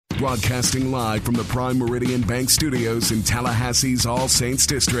Broadcasting live from the Prime Meridian Bank Studios in Tallahassee's All Saints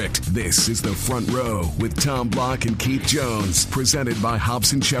District. This is The Front Row with Tom Block and Keith Jones, presented by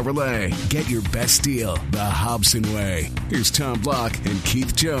Hobson Chevrolet. Get your best deal the Hobson way. Here's Tom Block and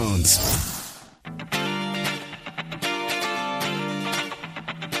Keith Jones.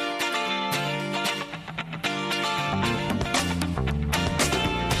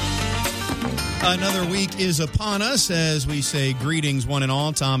 Another week is upon us as we say greetings one and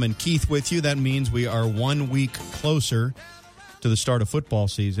all. Tom and Keith with you. That means we are 1 week closer to the start of football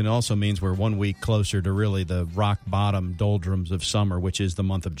season. It also means we're 1 week closer to really the rock bottom doldrums of summer, which is the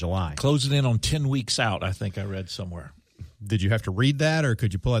month of July. Closing in on 10 weeks out, I think I read somewhere. Did you have to read that, or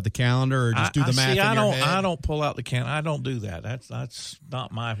could you pull out the calendar, or just do the math in your head? I don't pull out the calendar. I don't do that. That's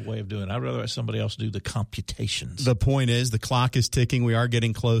not my way of doing it. I'd rather let somebody else do the computations. The point is, the clock is ticking. We are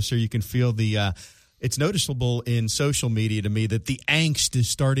getting closer. You can feel the it's noticeable in social media to me that the angst is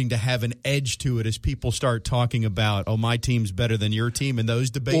starting to have an edge to it as people start talking about, oh, my team's better than your team, and those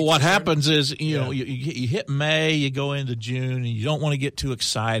debates. Well, what happens is, you hit May, you go into June, and you don't want to get too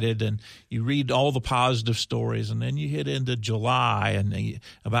excited, and you read all the positive stories, and then you hit into July, and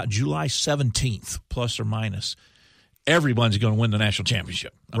about July 17th, plus or minus, everyone's going to win the national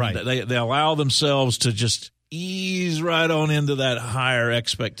championship. Right. They allow themselves to just ease right on into that higher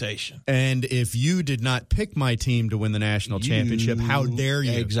expectation. And if you did not pick my team to win the national championship, how dare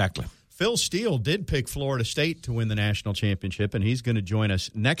you? Exactly. Phil Steele did pick Florida State to win the national championship, and he's going to join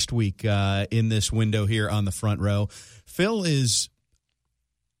us next week in this window here on the Front Row. Phil is,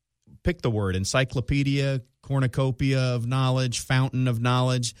 pick the word, encyclopedia, cornucopia of knowledge, fountain of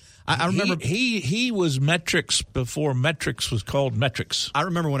knowledge. I remember he was metrics before metrics was called metrics. I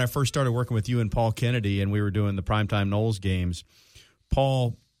remember when I first started working with you and Paul Kennedy, and we were doing the Primetime Knowles games.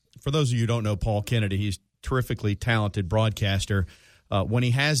 Paul, for those of you who don't know Paul Kennedy, he's a terrifically talented broadcaster. When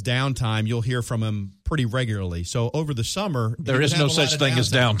he has downtime, you'll hear from him pretty regularly. So over the summer, there is no such thing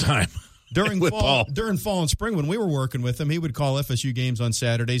as downtime. During fall and spring, when we were working with him, he would call FSU games on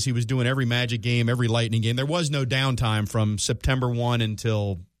Saturdays. He was doing every Magic game, every Lightning game. There was no downtime from September 1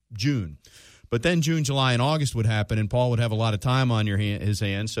 until June. But then June, July, and August would happen, and Paul would have a lot of time on his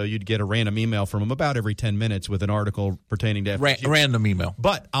hands, so you'd get a random email from him about every 10 minutes with an article pertaining to FSU. Random email.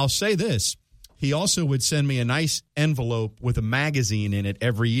 But I'll say this. He also would send me a nice envelope with a magazine in it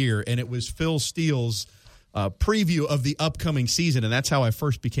every year, and it was Phil Steele's preview of the upcoming season, and that's how I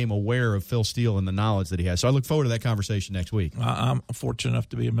first became aware of Phil Steele and the knowledge that he has. So I look forward to that conversation next week. I'm fortunate enough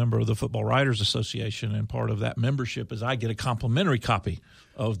to be a member of the Football Writers Association, and part of that membership is I get a complimentary copy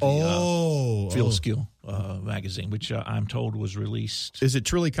of the Phil Steele magazine, which I'm told was released. Is it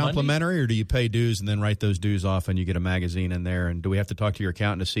truly complimentary, or do you pay dues and then write those dues off and you get a magazine in there? And do we have to talk to your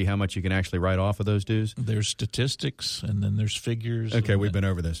accountant to see how much you can actually write off of those dues? There's statistics, and then there's figures. Okay, we've been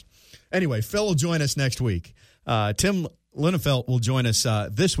over this. Anyway, Phil will join us next week. Tim Linefelt will join us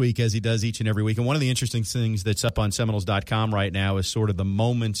this week, as he does each and every week. And one of the interesting things that's up on Seminoles.com right now is sort of the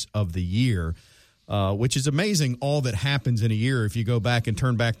moments of the year, which is amazing, all that happens in a year if you go back and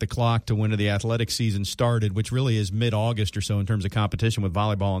turn back the clock to when the athletic season started, which really is mid-August or so in terms of competition with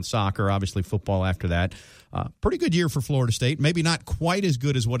volleyball and soccer, obviously football after that. Pretty good year for Florida State. Maybe not quite as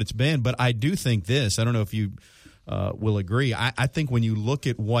good as what it's been, but I do think this. I don't know if you will agree. I think when you look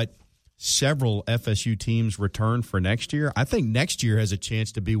at what several FSU teams return for next year, I think next year has a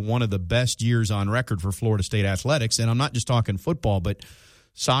chance to be one of the best years on record for Florida State athletics. And I'm not just talking football, but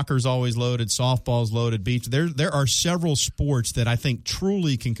soccer's always loaded, softball's loaded, beach. There are several sports that I think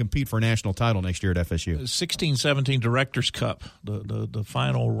truly can compete for a national title next year at FSU. 16-17 Directors Cup, the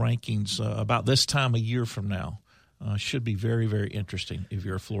final rankings about this time a year from now. Should be very, very interesting if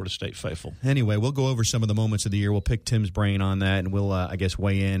you're a Florida State faithful. Anyway, we'll go over some of the moments of the year. We'll pick Tim's brain on that, and we'll, I guess,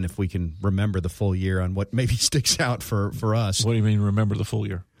 weigh in if we can remember the full year on what maybe sticks out for us. What do you mean remember the full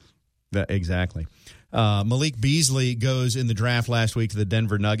year? Exactly. Malik Beasley goes in the draft last week to the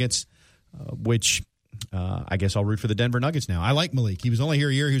Denver Nuggets, which I guess I'll root for the Denver Nuggets now. I like Malik. He was only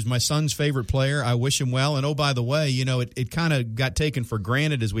here a year. He was my son's favorite player. I wish him well. And, oh, by the way, it kind of got taken for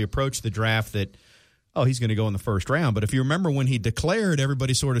granted as we approached the draft that, he's going to go in the first round. But if you remember when he declared,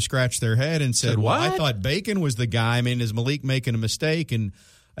 everybody sort of scratched their head and said, well, I thought Bacon was the guy. I mean, is Malik making a mistake? And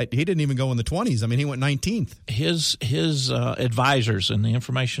he didn't even go in the 20s. I mean, he went 19th. His advisors and the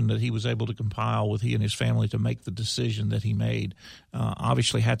information that he was able to compile with he and his family to make the decision that he made,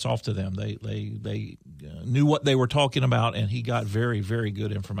 obviously hats off to them. They knew what they were talking about, and he got very, very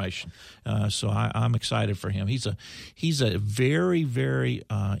good information. So I'm excited for him. He's a very, very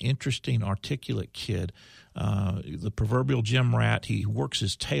interesting, articulate kid. the proverbial gym rat. He works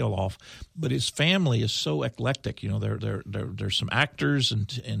his tail off, but his family is so eclectic. There's some actors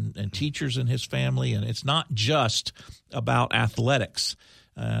and teachers in his family, and it's not just about athletics.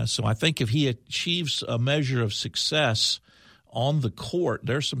 So I think if he achieves a measure of success on the court,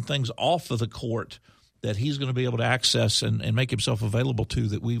 there's some things off of the court that he's going to be able to access and make himself available to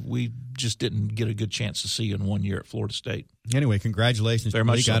that we just didn't get a good chance to see in 1 year at Florida State. Anyway, congratulations. Very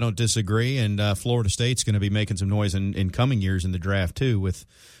much so. I don't disagree, and Florida State's going to be making some noise in coming years in the draft, too, with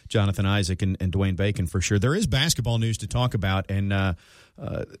Jonathan Isaac and Dwayne Bacon for sure. There is basketball news to talk about, and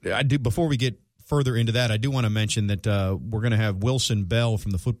before we get further into that, I do want to mention that we're going to have Wilson Bell from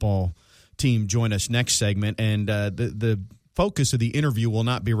the football team join us next segment, and the focus of the interview will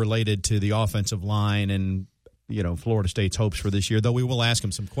not be related to the offensive line and Florida State's hopes for this year, though we will ask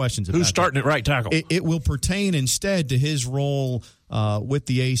him some questions about who's starting at right tackle. It will pertain instead to his role with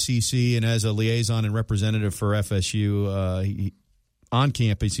the ACC and as a liaison and representative for FSU. On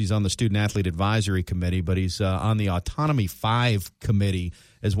campus, he's on the Student Athlete Advisory Committee, but he's on the Autonomy 5 committee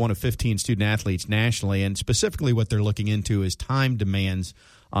as one of 15 student athletes nationally, and specifically what they're looking into is time demands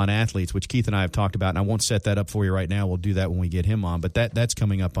on athletes, which Keith and I have talked about, and I won't set that up for you right now. We'll do that when we get him on, but that's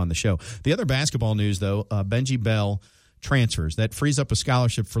coming up on the show. The other basketball news, though, Benji Bell transfers. That frees up a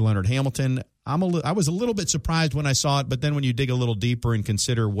scholarship for Leonard Hamilton. I was a little bit surprised when I saw it, but then when you dig a little deeper and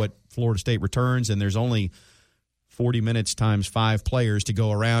consider what Florida State returns, and there's only 40 minutes times 5 players to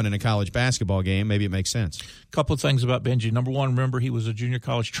go around in a college basketball game, maybe it makes sense. A couple of things about Benji. Number one, remember he was a junior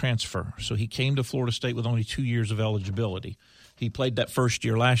college transfer, so he came to Florida State with only 2 years of eligibility. He played that first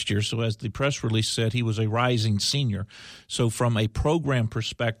year last year, so as the press release said, he was a rising senior. So from a program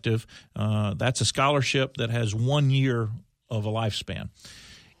perspective, that's a scholarship that has 1 year of a lifespan.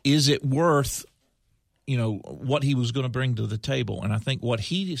 Is it worth what he was going to bring to the table? And I think what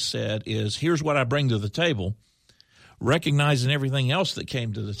he said is, here's what I bring to the table, recognizing everything else that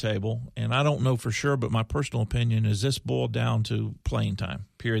came to the table. And I don't know for sure, but my personal opinion is this boiled down to playing time,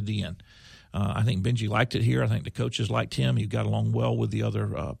 period, the end. I think Benji liked it here. I think the coaches liked him. He got along well with the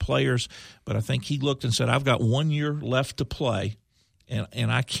other players. But I think he looked and said, I've got 1 year left to play,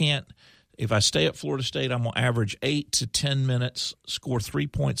 and I can't – if I stay at Florida State, I'm going to average 8 to 10 minutes, score 3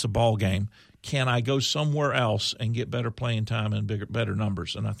 points a ball game. Can I go somewhere else and get better playing time and better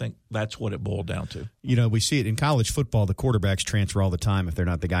numbers? And I think that's what it boiled down to. We see it in college football. The quarterbacks transfer all the time if they're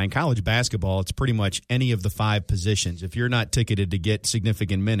not the guy. In college basketball, it's pretty much any of the 5 positions. If you're not ticketed to get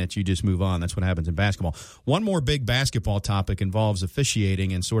significant minutes, you just move on. That's what happens in basketball. One more big basketball topic involves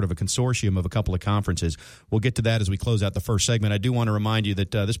officiating and sort of a consortium of a couple of conferences. We'll get to that as we close out the first segment. I do want to remind you that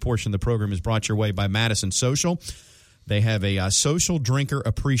this portion of the program is brought your way by Madison Social. They have a social drinker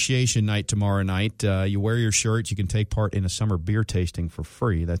appreciation night tomorrow night. You wear your shirts. You can take part in a summer beer tasting for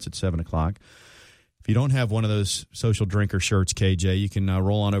free. That's at 7 o'clock. If you don't have one of those social drinker shirts, KJ, you can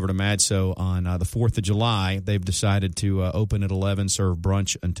roll on over to Madso on the 4th of July. They've decided to open at 11, serve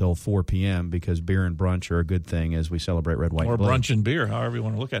brunch until 4 p.m. because beer and brunch are a good thing as we celebrate Red, White, or and Blue. Brunch and beer, however you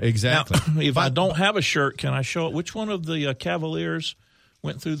want to look at it. Exactly. Now, if I don't have a shirt, can I show it? Which one of the Cavaliers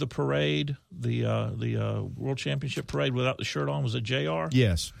went through the parade, the World Championship parade without the shirt on? Was it JR?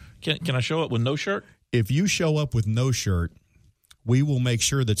 Yes. Can I show it with no shirt? If you show up with no shirt, we will make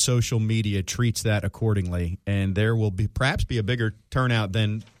sure that social media treats that accordingly, and there will perhaps be a bigger turnout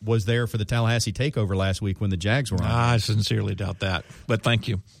than was there for the Tallahassee takeover last week when the Jags were on. I sincerely doubt that, but thank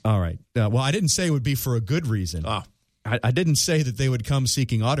you. All right. Well, I didn't say it would be for a good reason. I didn't say that they would come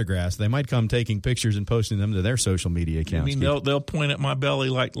seeking autographs. They might come taking pictures and posting them to their social media accounts. I mean, they'll point at my belly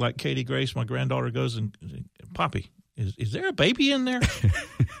like Katie Grace, my granddaughter, goes and, Poppy, is there a baby in there?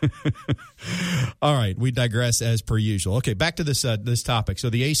 All right, we digress as per usual. Okay, back to this topic.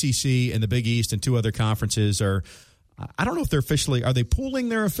 So the ACC and the Big East and 2 other conferences are. I don't know if they're officially. Are they pooling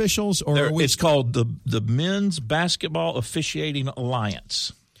their officials or? It's called the Men's Basketball Officiating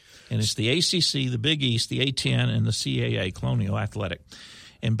Alliance. And it's the ACC, the Big East, the A-10, and the CAA, Colonial Athletic.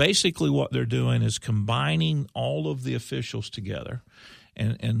 And basically what they're doing is combining all of the officials together.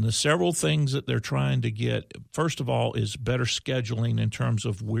 And the several things that they're trying to get, first of all, is better scheduling in terms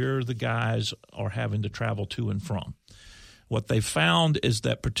of where the guys are having to travel to and from. What they found is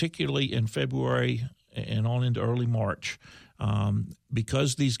that particularly in February and on into early March,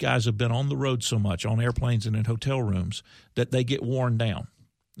 because these guys have been on the road so much, on airplanes and in hotel rooms, that they get worn down.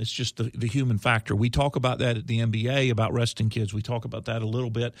 It's just the human factor. We talk about that at the NBA about resting kids. We talk about that a little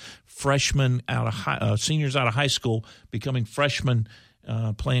bit. Freshmen seniors out of high school becoming freshmen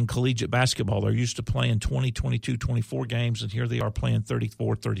playing collegiate basketball. They're used to playing 20, 22, 24 games, and here they are playing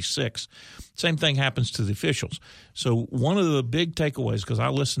 34, 36. Same thing happens to the officials. So one of the big takeaways, because I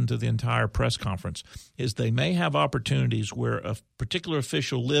listened to the entire press conference, is they may have opportunities where a particular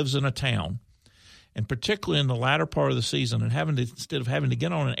official lives in a town, and particularly in the latter part of the season, and instead of having to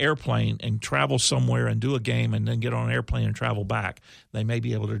get on an airplane and travel somewhere and do a game and then get on an airplane and travel back, they may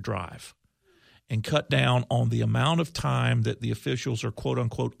be able to drive and cut down on the amount of time that the officials are, quote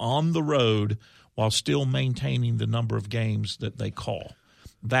unquote, on the road while still maintaining the number of games that they call.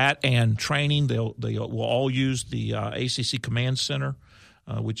 That and training, they will all use the ACC Command Center,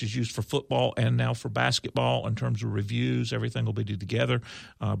 which is used for football and now for basketball in terms of reviews. Everything will be together.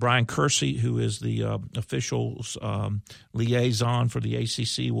 Brian Kersey, who is the officials liaison for the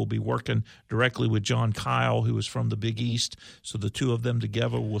ACC, will be working directly with John Kyle, who is from the Big East. So the two of them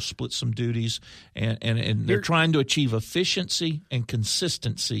together will split some duties, and they're trying to achieve efficiency and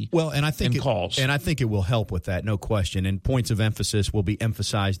consistency. Well, and I think calls. And I think it will help with that, no question. And points of emphasis will be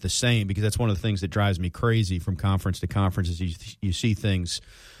emphasized the same, because that's one of the things that drives me crazy from conference to conference is you see things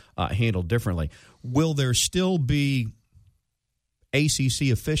handled differently. Will there still be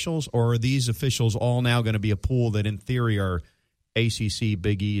ACC officials, or are these officials all now going to be a pool that in theory are ACC,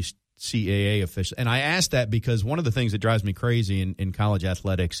 Big East, CAA officials? And I ask that because one of the things that drives me crazy in college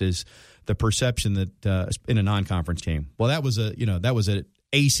athletics is the perception that in a non-conference game, well, that was an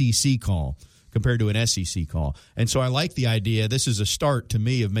ACC call compared to an SEC call. And so I like the idea. This is a start to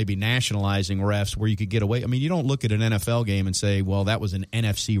me of maybe nationalizing refs where you could get away. I mean, you don't look at an NFL game and say, well, that was an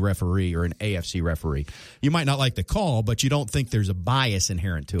NFC referee or an AFC referee. You might not like the call, but you don't think there's a bias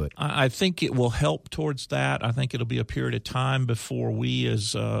inherent to it. I think it will help towards that. I think it'll be a period of time before we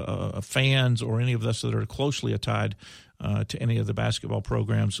as fans or any of us that are closely tied to any of the basketball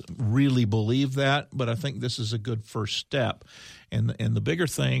programs really believe that, but I think this is a good first step. And the bigger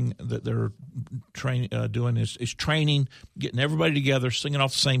thing that they're doing is training, getting everybody together, singing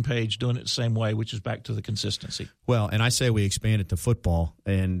off the same page, doing it the same way, which is back to the consistency. Well, and I say we expand it to football,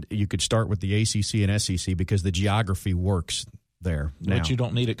 and you could start with the ACC and SEC because the geography works there now. But you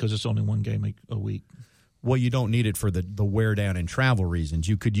don't need it because it's only one game a week. Well, you don't need it for the wear down and travel reasons.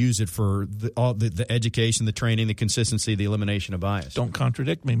 You could use it for the education, the training, the consistency, the elimination of bias. Don't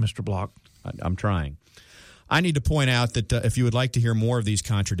contradict me, Mr. Block. I'm trying. I need to point out that if you would like to hear more of these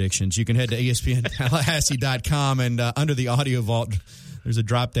contradictions, you can head to ESPNTallahassee.com, and under the audio vault, there's a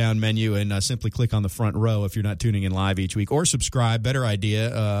drop-down menu, and simply click on the front row if you're not tuning in live each week, or subscribe, better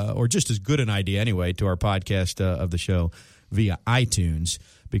idea, or just as good an idea anyway, to our podcast of the show via iTunes,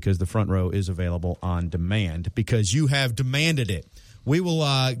 because the front row is available on demand, because you have demanded it. We will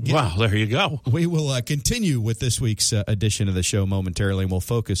wow, there you go. We will continue with this week's edition of the show momentarily, and we'll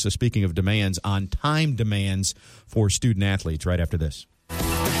focus, speaking of demands, on time demands for student athletes right after this. You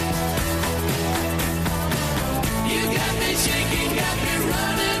got me shaking, got me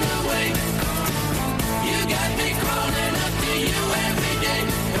running away. You got me crawling up to you every day.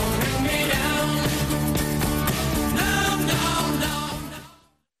 Don't bring me down. No.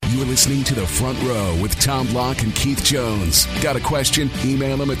 You're listening to The Front Row with Tom Block and Keith Jones. Got a question?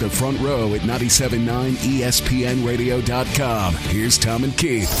 Email them at thefrontrow@979ESPNradio.com. Here's Tom and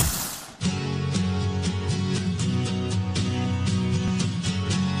Keith.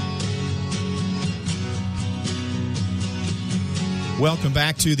 Welcome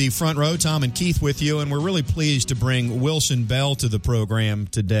back to the Front Row. Tom and Keith with you, and we're really pleased to bring Wilson Bell to the program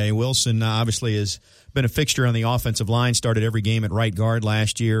today. Wilson obviously has been a fixture on the offensive line, started every game at right guard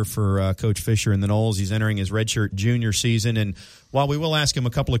last year for Coach Fisher and the Noles. He's entering his redshirt junior season, and while we will ask him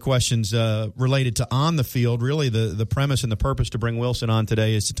a couple of questions related to on the field, really the premise and the purpose to bring Wilson on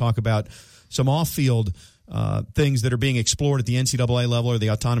today is to talk about some off-field things that are being explored at the NCAA level or the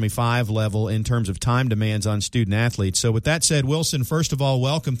Autonomy 5 level in terms of time demands on student athletes. So with that said, Wilson, first of all,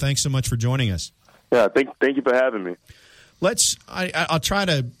 welcome. Thanks so much for joining us. Yeah, thank you for having me. I'll try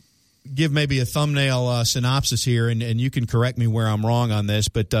to give maybe a thumbnail synopsis here, and you can correct me where I'm wrong on this.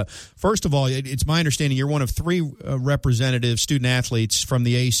 But first of all, it's my understanding you're one of 3 representative student athletes from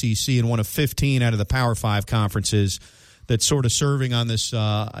the ACC and one of 15 out of the Power 5 conferences that's sort of serving on this,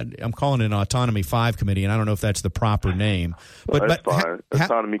 I'm calling it an Autonomy 5 committee, and I don't know if that's the proper name. But that's fine.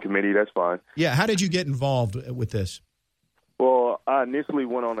 Autonomy committee, that's fine. Yeah, how did you get involved with this? Well, I initially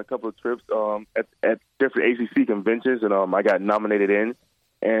went on a couple of trips at different ACC conventions, and I got nominated in.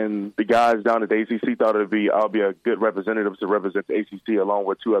 And the guys down at the ACC thought I'll be a good representative to represent the ACC along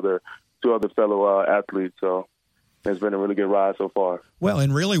with two other fellow athletes. So it's been a really good ride so far. Well,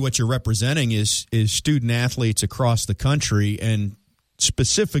 and really what you're representing is student athletes across the country, and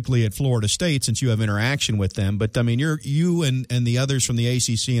specifically at Florida State since you have interaction with them. But I mean, you and the others from the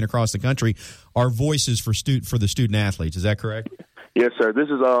ACC and across the country are voices for the student athletes. Is that correct? Yes, sir. This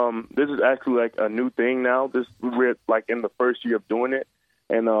is actually like a new thing now. We're like in the first year of doing it,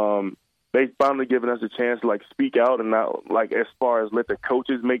 and they finally given us a chance to like speak out and not like as far as let the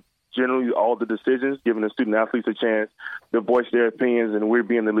coaches make generally all the decisions, giving the student athletes a chance to voice their opinions, and we're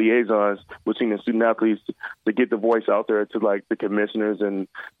being the liaisons between the student athletes to get the voice out there to like the commissioners and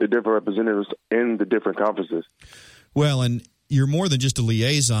the different representatives in the different conferences. Well, and you're more than just a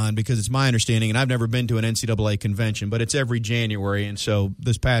liaison, because it's my understanding, and I've never been to an NCAA convention, but it's every January, and so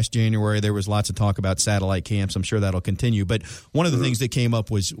this past January there was lots of talk about satellite camps. I'm sure that'll continue. But one of the things that came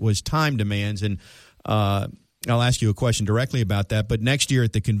up was time demands, and I'll ask you a question directly about that. But next year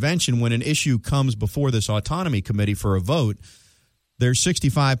at the convention, when an issue comes before this autonomy committee for a vote, there's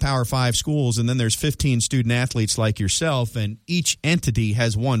 65 Power 5 schools, and then there's 15 student athletes like yourself, and each entity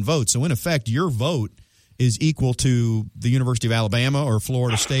has one vote. So in effect, your vote is equal to the University of Alabama or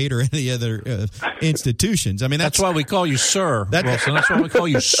Florida State or any other institutions. I mean, that's why we call you Sir, Wilson. That's why we call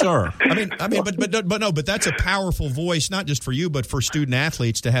you Sir. I mean, but that's a powerful voice, not just for you, but for student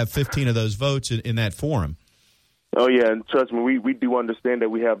athletes to have 15 of those votes in that forum. Oh, yeah, and trust me, we do understand that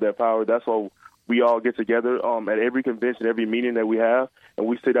we have that power. That's why we all get together at every convention, every meeting that we have, and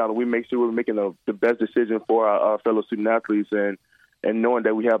we sit down and we make sure we're making the best decision for our fellow student athletes, and knowing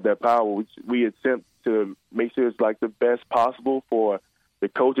that we have that power, we attempt to make sure it's like the best possible for the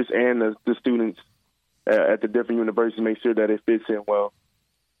coaches and the students at the different universities, make sure that it fits in well.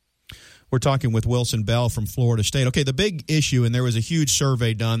 We're talking with Wilson Bell from Florida State. Okay, the big issue, and there was a huge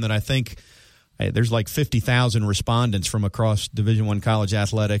survey done that I think there's like 50,000 respondents from across Division I college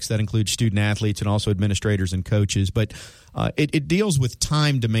athletics. That includes student athletes and also administrators and coaches. But it deals with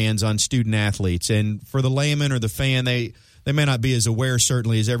time demands on student athletes. And for the layman or the fan, they may not be as aware,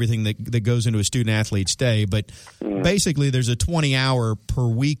 certainly, as everything that goes into a student-athlete's day. But basically, there's a 20-hour per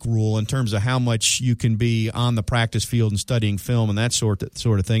week rule in terms of how much you can be on the practice field and studying film and that sort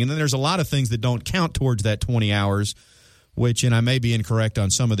of thing. And then there's a lot of things that don't count towards that 20 hours, which, and I may be incorrect on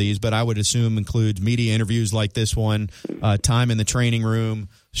some of these, but I would assume includes media interviews like this one, time in the training room,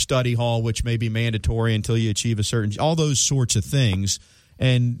 study hall, which may be mandatory until you achieve a certain – all those sorts of things.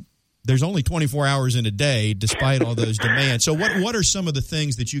 And there's only 24 hours in a day despite all those demands. So what are some of the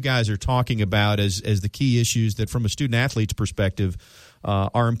things that you guys are talking about as the key issues that from a student-athlete's perspective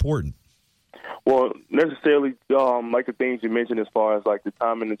are important? Well, necessarily like the things you mentioned as far as like the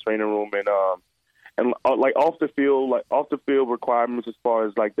time in the training room and like off the field requirements as far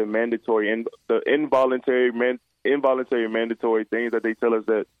as like the mandatory and the involuntary mandatory things that they tell us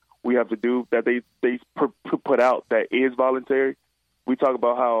that we have to do that they put out that is voluntary. We talk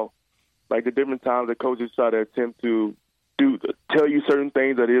about how like the different times that coaches try to attempt to tell you certain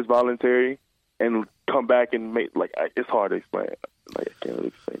things that is voluntary and come back and make like it's hard to explain. Like I can't really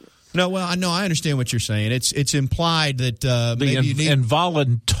explain it. No, well, I understand what you're saying. It's implied that maybe you need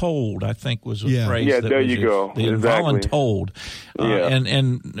involuntold, I think, was a phrase. Yeah, there you go. The exactly. involuntold.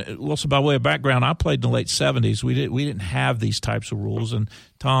 And also by way of background, I played in the late 70s. We didn't have these types of rules, and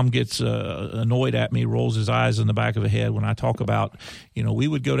Tom gets annoyed at me, rolls his eyes in the back of the head when I talk about, we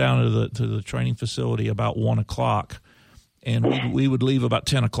would go down to the training facility about 1 o'clock, and we would leave about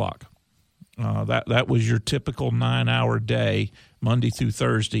 10 o'clock. That was your typical 9-hour day, Monday through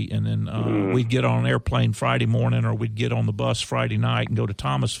Thursday, and then we'd get on an airplane Friday morning, or we'd get on the bus Friday night and go to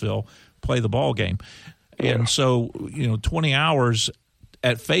Thomasville, play the ball game. Yeah. And so, 20 hours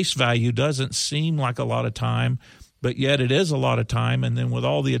at face value doesn't seem like a lot of time, but yet it is a lot of time. And then with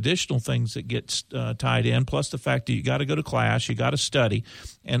all the additional things that get tied in, plus the fact that you got to go to class, you got to study,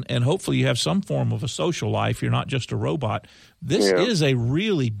 and hopefully you have some form of a social life. You're not just a robot. This is a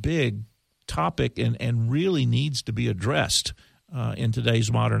really big topic and really needs to be addressed in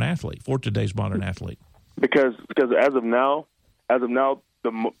today's modern athlete, for today's modern athlete. Because as of now,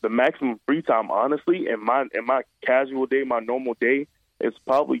 the maximum free time, honestly, in my casual day, my normal day, is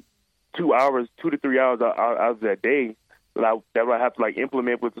probably 2 to 3 hours out of that day that I have to like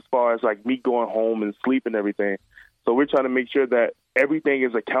implement with as far as like me going home and sleep and everything. So we're trying to make sure that everything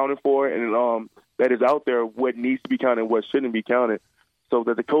is accounted for and that is out there what needs to be counted and what shouldn't be counted, so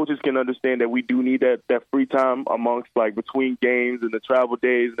that the coaches can understand that we do need that free time amongst like between games and the travel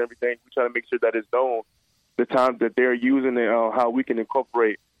days and everything. We try to make sure that it's known the time that they're using and how we can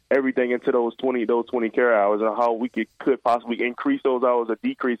incorporate everything into those 20 care hours, and how we could possibly increase those hours or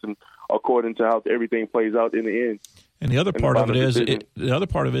decrease them according to how everything plays out in the end. And the other part of it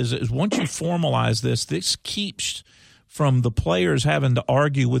is once you formalize this keeps from the players having to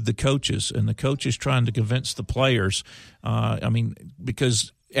argue with the coaches and the coaches trying to convince the players.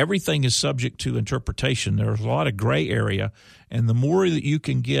 Because everything is subject to interpretation. There's a lot of gray area, and the more that you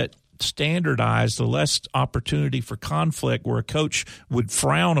can get standardized, the less opportunity for conflict where a coach would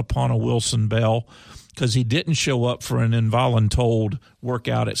frown upon a Wilson Bell because he didn't show up for an involuntold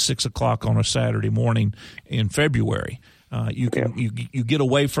workout at 6 o'clock on a Saturday morning in February. You get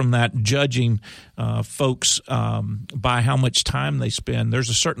away from that judging folks by how much time they spend. There's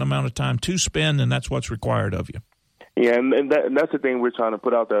a certain amount of time to spend, and that's what's required of you. Yeah, and that's the thing we're trying to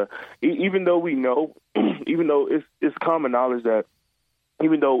put out there. Even though we know, even though it's common knowledge that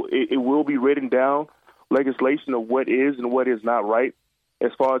even though it will be written down, legislation of what is and what is not right,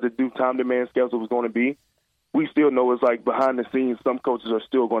 as far as the due time demand schedule is going to be, we still know it's like behind the scenes, some coaches are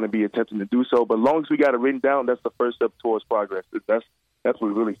still going to be attempting to do so. But as long as we got it written down, that's the first step towards progress. That's what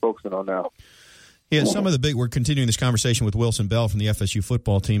we're really focusing on now. Yeah, we're continuing this conversation with Wilson Bell from the FSU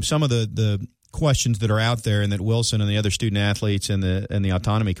football team. Some of the questions that are out there and that Wilson and the other student athletes and the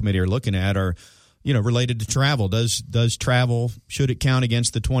autonomy committee are looking at are, related to travel. Does travel, should it count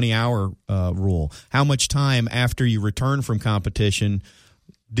against the 20-hour rule? How much time after you return from competition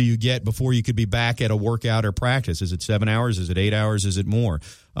do you get before you could be back at a workout or practice? Is it 7 hours? Is it 8 hours? Is it more?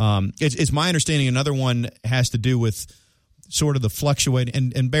 It's my understanding another one has to do with sort of the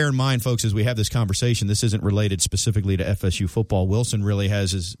fluctuating, and bear in mind, folks, as we have this conversation, this isn't related specifically to FSU football. Wilson really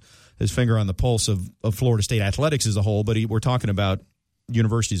has his finger on the pulse of Florida State athletics as a whole, but we're talking about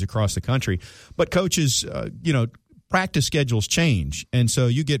universities across the country. But coaches, practice schedules change, and so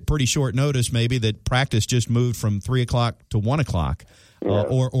you get pretty short notice maybe that practice just moved from 3 o'clock to 1 o'clock.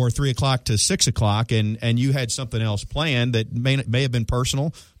 Or 3 o'clock to 6 o'clock, and you had something else planned that may have been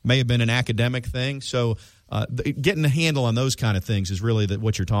personal, may have been an academic thing. So getting a handle on those kind of things is really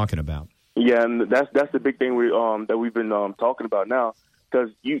what you're talking about. Yeah, and that's the big thing that we've been talking about now, because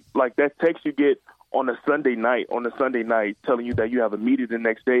that text you get on a Sunday night telling you that you have a meeting the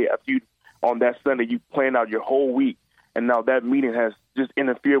next day after on that Sunday you plan out your whole week. And now that meeting has just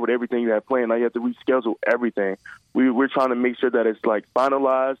interfered with everything you had planned. Now you have to reschedule everything. We're trying to make sure that it's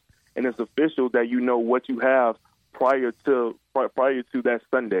finalized and it's official, that you know what you have prior to that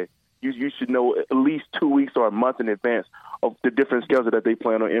Sunday. You should know at least 2 weeks or a month in advance of the different schedules that they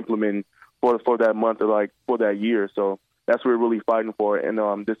plan on implementing for that month or for that year. So that's what we're really fighting for in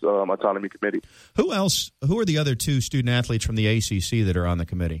this autonomy committee. Who are the other two student athletes from the ACC that are on the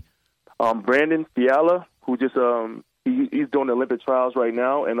committee? Brandon Fiala, who just he's doing the Olympic trials right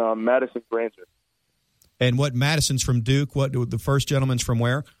now, and Madison Granger. And what, Madison's from Duke? What, the first gentleman's from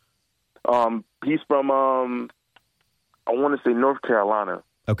where? He's from, I want to say North Carolina.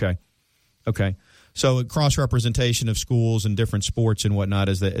 Okay. So a cross-representation of schools and different sports and whatnot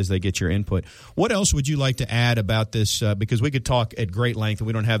as they get your input. What else would you like to add about this? Because we could talk at great length, and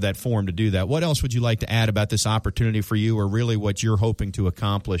we don't have that forum to do that. What else would you like to add about this opportunity for you, or really what you're hoping to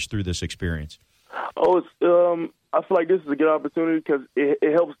accomplish through this experience? I feel like this is a good opportunity because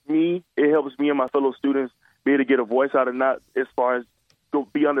it helps me. It helps me and my fellow students be able to get a voice out, and not as far as go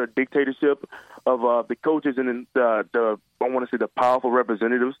be under a dictatorship of the coaches and the I want to say the powerful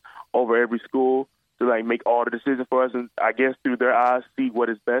representatives over every school to make all the decisions for us, and I guess through their eyes see what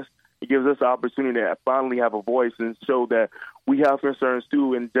is best. It gives us the opportunity to finally have a voice and show that we have concerns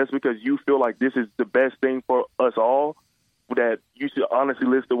too. And just because you feel like this is the best thing for us all, that you should honestly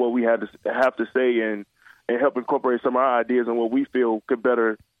listen to what we have to say and help incorporate some of our ideas on what we feel could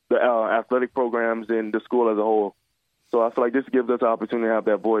better the athletic programs and the school as a whole. So I feel like this gives us the opportunity to have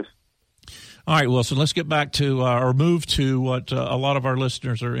that voice. All right, Wilson, let's get back to or move to what a lot of our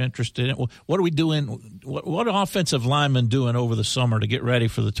listeners are interested in. What are we doing? What are offensive linemen doing over the summer to get ready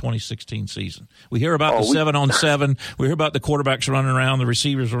for the 2016 season? We hear about the 7-on-7. We hear about the quarterbacks running around, the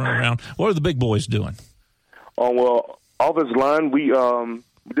receivers running around. What are the big boys doing? Well, offensive line,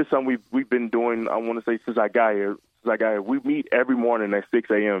 this is something we've been doing, I want to say, since I got here. We meet every morning at 6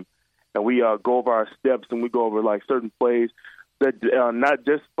 a.m., and we go over our steps, and we go over, certain plays that not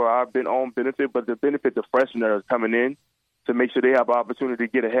just for our own benefit, but to benefit the freshmen that are coming in to make sure they have an opportunity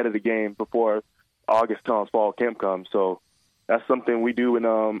to get ahead of the game before August comes, fall camp comes. So that's something we do. And,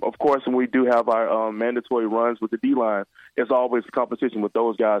 of course, when we do have our mandatory runs with the D-line, it's always a competition with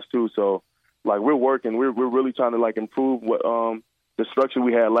those guys too. So, we're working. We're really trying to, improve what the structure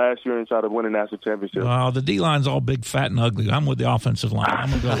we had last year and try to win a national championship. The D-line's all big, fat, and ugly. I'm with the offensive line. I'm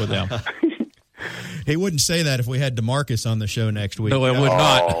going to go with them. He wouldn't say that if we had DeMarcus on the show next week. No, it would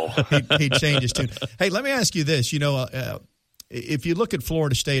not. He'd change his tune. Hey, let me ask you this. If you look at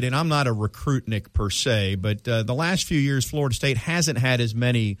Florida State, and I'm not a recruitnik per se, but the last few years Florida State hasn't had as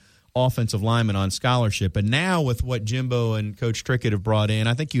many offensive linemen on scholarship. And now with what Jimbo and Coach Trickett have brought in,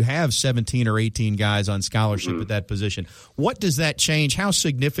 I think you have 17 or 18 guys on scholarship at that position. What does that change? How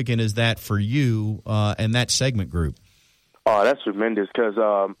significant is that for you and that segment group? Oh, that's tremendous because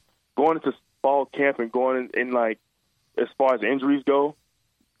going into fall camp and going in like as far as injuries go,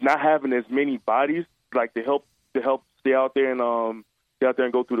 not having as many bodies like to help stay out there and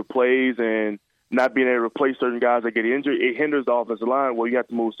go through the plays and not being able to replace certain guys that get injured, it hinders the offensive line where you have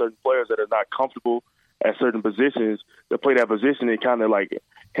to move certain players that are not comfortable at certain positions to play that position. It kind of like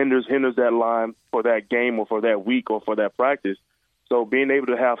hinders that line for that game or for that week or for that practice. So being able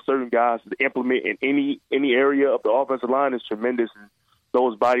to have certain guys to implement in any area of the offensive line is tremendous. And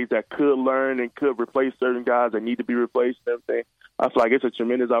those bodies that could learn and could replace certain guys that need to be replaced and everything, I feel like it's a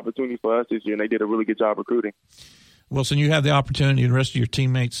tremendous opportunity for us this year, and they did a really good job recruiting. Wilson, you have the opportunity and the rest of your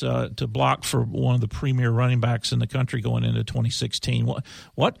teammates to block for one of the premier running backs in the country going into 2016.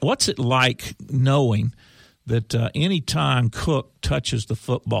 What's it like knowing that any time Cook touches the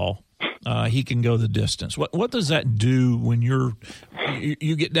football, he can go the distance? What does that do when you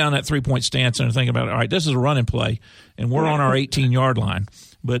get down that 3-point stance and are thinking about, all right, this is a running play, and we're on our 18-yard line,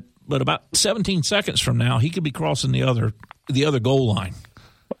 but about 17 seconds from now, he could be crossing the other goal line.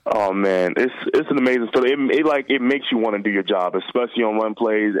 Oh man, it's an amazing feeling. It makes you want to do your job, especially on run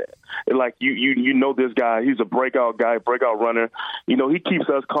plays. It like you know this guy, he's a breakout guy, breakout runner. You know, he keeps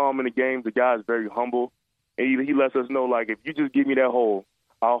us calm in the games. The guy is very humble, and he lets us know like if you just give me that hole,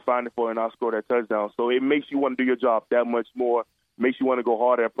 I'll find it for you and I'll score that touchdown. So it makes you want to do your job that much more. Makes you want to go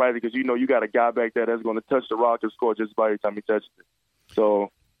harder at practice because you know you got a guy back there that's going to touch the rock and score just about every time he touches it.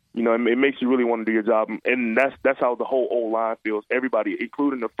 So. You know, it makes you really want to do your job, and that's how the whole O-line feels. Everybody,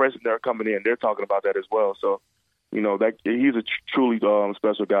 including the freshmen that are coming in, they're talking about that as well. So, you know, that he's a truly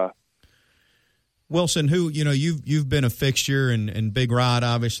special guy. Wilson, who you've been a fixture, and Big Rod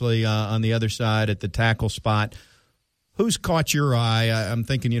obviously on the other side at the tackle spot. Who's caught your eye? I'm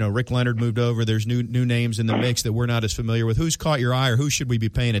thinking, Rick Leonard moved over. There's new names in the mix that we're not as familiar with. Who's caught your eye, or who should we be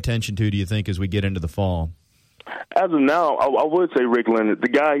paying attention to, do you think, as we get into the fall? As of now, I would say Rick Leonard. The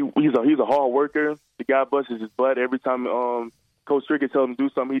guy, he's a hard worker. The guy busts his butt every time Coach Trickett tells him to do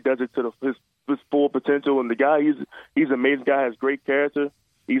something. He does it to his full potential. And the guy, he's an amazing guy. Has great character.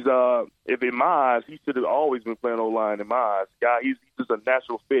 He's if in my eyes, he should have always been playing O-line. In my eyes, guy, he's just a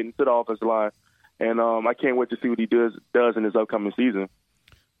natural fit into the offensive line. And I can't wait to see what he does in his upcoming season.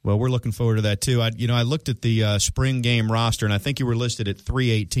 Well, we're looking forward to that, too. I looked at the spring game roster, and I think you were listed at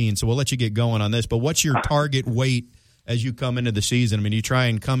 318, so we'll let you get going on this. But what's your target weight as you come into the season? I mean, you try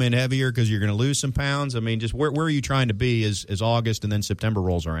and come in heavier because you're going to lose some pounds? I mean, just where are you trying to be as August and then September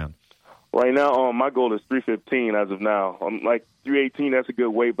rolls around? Right now, my goal is 315 as of now. I'm like 318, that's a good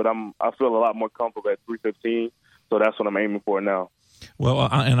weight, but I feel a lot more comfortable at 315, so that's what I'm aiming for now. Well,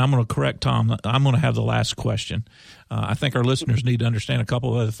 and I'm going to correct Tom. I'm going to have the last question. I think our listeners need to understand a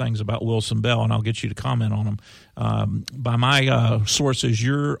couple of other things about Wilson Bell, and I'll get you to comment on them. By my sources,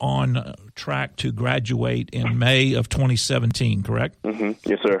 you're on track to graduate in May of 2017, correct? Mm-hmm.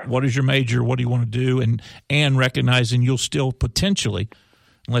 Yes, sir. What is your major? What do you want to do? And recognizing you'll still potentially,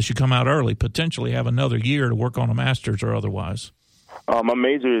 unless you come out early, potentially have another year to work on a master's or otherwise. My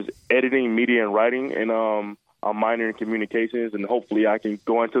major is editing, media, and writing, and I'm minor in communications, and hopefully I can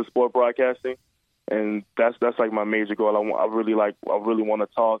go into sport broadcasting, and that's like my major goal. I really want to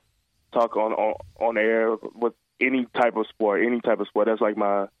talk on air with any type of sport. That's like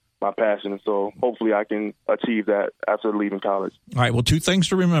my passion, and so hopefully I can achieve that after leaving college. All right. Well, two things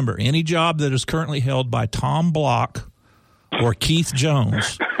to remember: any job that is currently held by Tom Block or Keith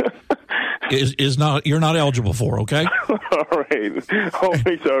Jones is not, you're not eligible for. Okay. All right. I'll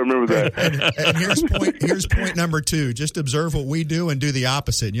make sure I remember that. And here's point number 2. Just observe what we do and do the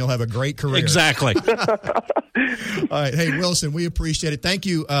opposite, and you'll have a great career. Exactly. All right. Hey, Wilson, we appreciate it. Thank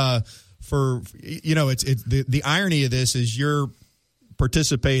you for, it's the irony of this is you're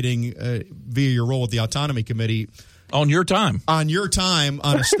participating via your role with the Autonomy Committee. On your time, on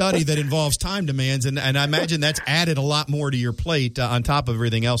a study that involves time demands, and I imagine that's added a lot more to your plate on top of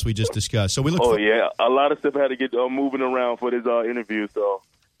everything else we just discussed. So we look. Yeah, a lot of stuff had to get moving around for this interview. So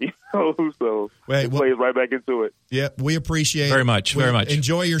plays right back into it. Yeah, we appreciate very much.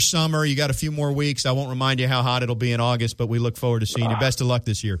 Enjoy your summer. You got a few more weeks. I won't remind you how hot it'll be in August, but we look forward to seeing you. Best of luck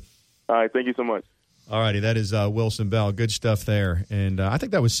this year. All right, thank you so much. All righty, that is Wilson Bell. Good stuff there, and I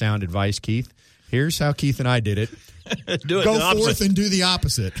think that was sound advice, Keith. Here's how Keith and I did it. Go forth and do the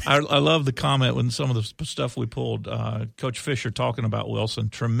opposite. I love the comment when some of the stuff we pulled. Coach Fisher talking about Wilson.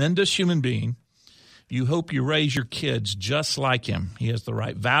 Tremendous human being. You hope you raise your kids just like him. He has the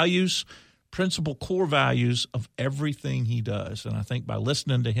right values, principal core values of everything he does. And I think by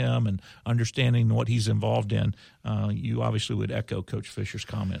listening to him and understanding what he's involved in, you obviously would echo Coach Fisher's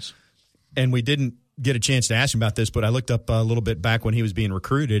comments. And we didn't get a chance to ask him about this, but I looked up a little bit back when he was being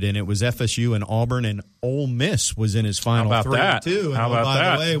recruited, and it was FSU and Auburn, and Ole Miss was in his final How about three, that? too. And How about by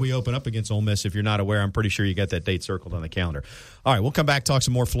that? the way, we open up against Ole Miss. If you're not aware, I'm pretty sure you got that date circled on the calendar. All right, we'll come back, talk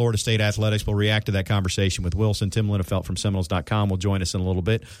some more Florida State athletics. We'll react to that conversation with Wilson. Tim Linafelt from Seminoles.com will join us in a little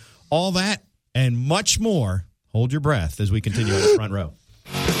bit. All that and much more. Hold your breath as we continue on the front row.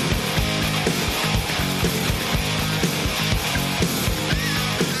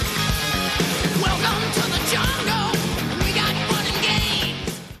 Welcome to the jungle. We got fun and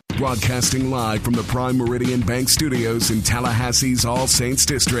games. Broadcasting live from the Prime Meridian Bank Studios in Tallahassee's All Saints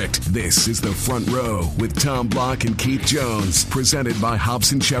District. This is the Front Row with Tom Block and Keith Jones, presented by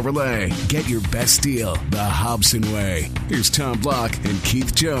Hobson Chevrolet. Get your best deal the Hobson way. Here's Tom Block and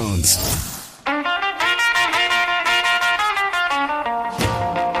Keith Jones.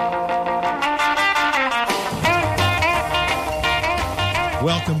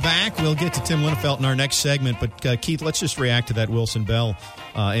 Welcome back. We'll get to Tim Linafelt in our next segment, but Keith, let's just react to that Wilson Bell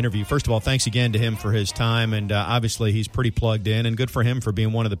interview. First of all, thanks again to him for his time, and obviously he's pretty plugged in, and good for him for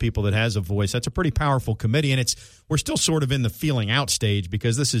being one of the people that has a voice. That's a pretty powerful committee, and we're still sort of in the feeling out stage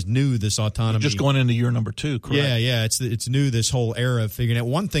because this is new, this autonomy. Just going into year number 2, correct? Yeah, it's new, this whole era of figuring out.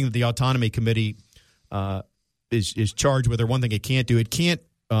 One thing that the autonomy committee is charged with, or one thing it can't do, it can't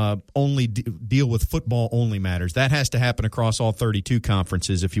only deal with football-only matters. That has to happen across all 32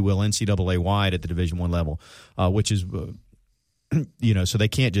 conferences, if you will, NCAA-wide at the Division I level, which is, so they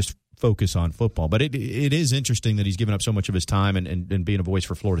can't just focus on football. But it is interesting that he's given up so much of his time and being a voice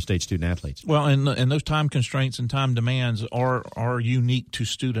for Florida State student-athletes. Well, and those time constraints and time demands are unique to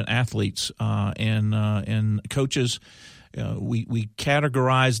student-athletes and coaches. We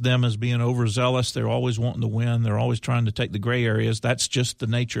categorize them as being overzealous. They're always wanting to win. They're always trying to take the gray areas. That's just the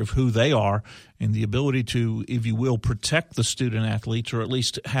nature of who they are, and the ability to, if you will, protect the student athletes, or at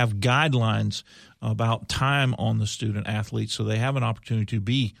least have guidelines about time on the student athletes so they have an opportunity to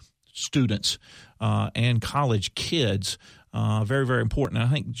be students and college kids. Very, very important. And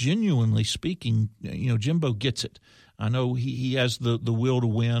I think, genuinely speaking, Jimbo gets it. I know he has the will to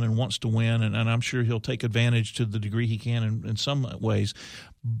win and wants to win, and I'm sure he'll take advantage to the degree he can in some ways.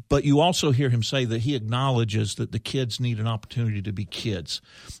 But you also hear him say that he acknowledges that the kids need an opportunity to be kids.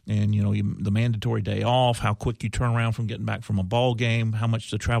 And, the mandatory day off, how quick you turn around from getting back from a ball game, how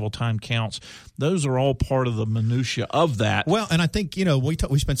much the travel time counts. Those are all part of the minutia of that. Well, and I think,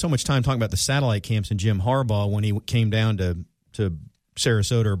 we spent so much time talking about the satellite camps and Jim Harbaugh when he came down to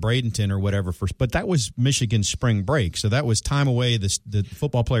Sarasota or Bradenton or whatever but that was Michigan's spring break, so that was time away the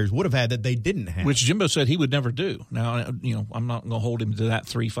football players would have had that they didn't have, which Jimbo said he would never do. Now, I'm not going to hold him to that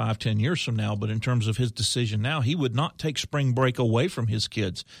 3, 5, 10 years from now, but in terms of his decision now, he would not take spring break away from his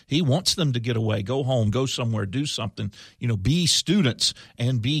kids. He wants them to get away, go home, go somewhere, do something, be students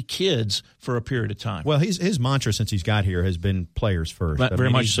and be kids for a period of time. Well, his mantra since he's got here has been players first.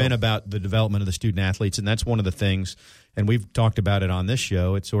 He's been about the development of the student athletes, and that's one of the things. And we've talked about it on this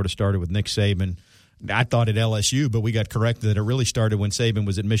show. It sort of started with Nick Saban. I thought at LSU, but we got corrected that it really started when Saban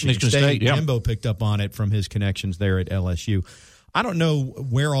was at Michigan State. Yeah. Jimbo picked up on it from his connections there at LSU. I don't know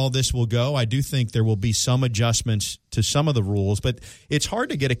where all this will go. I do think there will be some adjustments to some of the rules, but it's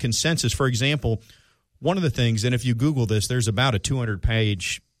hard to get a consensus. For example, one of the things, and if you Google this, there's about a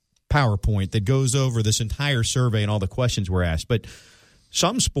 200-page PowerPoint that goes over this entire survey and all the questions were asked. But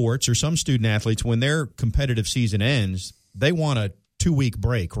some sports or some student athletes, when their competitive season ends, they want a 2-week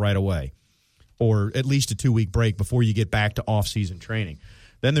break right away, or at least a 2-week break before you get back to off-season training.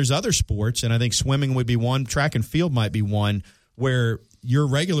 Then there's other sports, and I think swimming would be one, track and field might be one, where your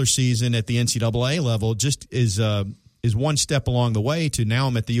regular season at the NCAA level just is one step along the way to now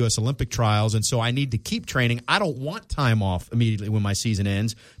I'm at the U.S. Olympic trials, and so I need to keep training. I don't want time off immediately when my season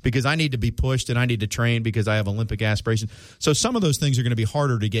ends because I need to be pushed and I need to train because I have Olympic aspirations. So some of those things are going to be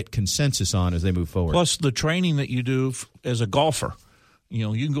harder to get consensus on as they move forward. Plus the training that you do as a golfer. You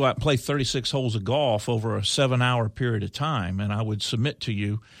can go out and play 36 holes of golf over a 7-hour period of time, and I would submit to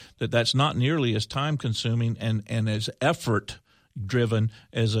you that that's not nearly as time-consuming and as effort-driven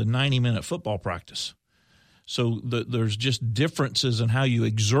as a 90-minute football practice. So there's just differences in how you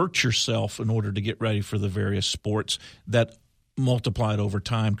exert yourself in order to get ready for the various sports that multiplied over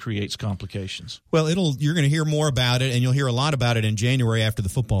time creates complications. Well, you're going to hear more about it, and you'll hear a lot about it in January after the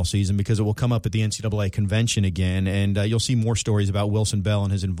football season because it will come up at the NCAA convention again, and you'll see more stories about Wilson Bell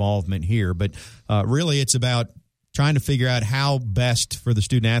and his involvement here. But really it's about trying to figure out how best for the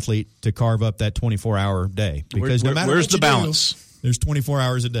student-athlete to carve up that 24-hour day. Because no matter where's what the you balance? There's 24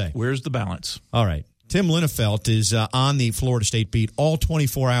 hours a day. Where's the balance? All right. Tim Linefelt is on the Florida State beat all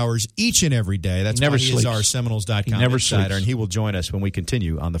 24 hours each and every day. That's why he is our Seminoles.com never insider, sleeps. and he will join us when we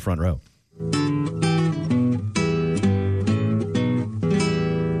continue on the front row.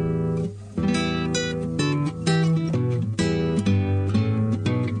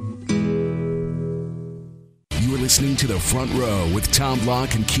 Listening to The Front Row with Tom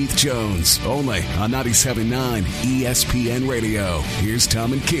Block and Keith Jones, only on 97.9 ESPN Radio. Here's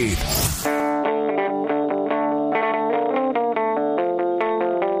Tom and Keith.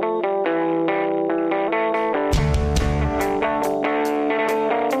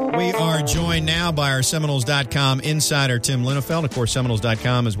 We are joined now by our Seminoles.com insider, Tim Linefelt. Of course,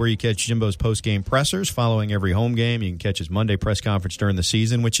 Seminoles.com is where you catch Jimbo's post-game pressers following every home game. You can catch his Monday press conference during the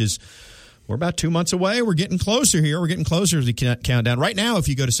season, which is we're about 2 months away. We're getting closer here. We're getting closer as we count down. Right now, if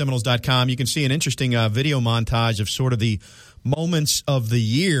you go to Seminoles.com, you can see an interesting video montage of sort of the moments of the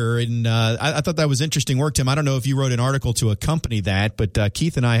year. And I thought that was interesting work, Tim. I don't know if you wrote an article to accompany that, but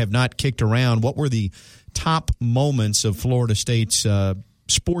Keith and I have not kicked around. What were the top moments of Florida State's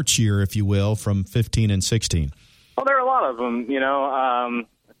sports year, if you will, from 15 and 16? Well, there are a lot of them.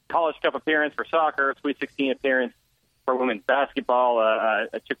 College Cup appearance for soccer, Sweet 16 appearance for women's basketball,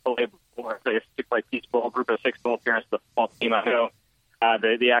 a Chick-fil-A Peach Bowl, Group of Six Bowl appearance for the football team. I know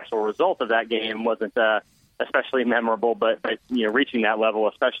the actual result of that game wasn't especially memorable, but reaching that level,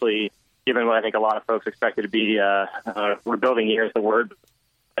 especially given what I think a lot of folks expected to be rebuilding year is the word.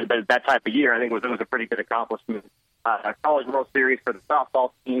 But that type of year, I think it was a pretty good accomplishment. College World Series for the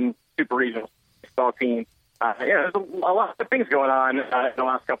softball team, Super Regional baseball team. There's a lot of things going on in the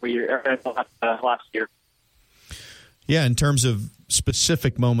last couple of years, last year. Yeah, in terms of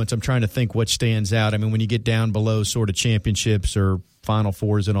specific moments, I'm trying to think what stands out. I mean, when you get down below sort of championships or Final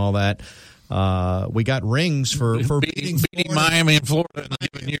Fours and all that, we got rings for beating Miami and Florida in the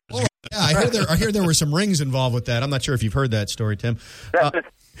given years. Oh, yeah, I hear there were some rings involved with that. I'm not sure if you've heard that story, Tim.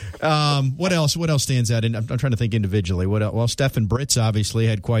 What else? What else stands out? And I'm trying to think individually. What else? Well, Stefan Britz obvioly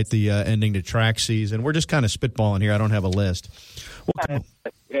had quite the ending to track season. We're just kind of spitballing here. I don't have a list.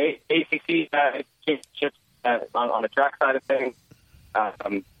 ACC championships on the track side of things.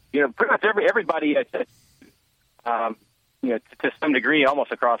 Pretty much everybody, to some degree,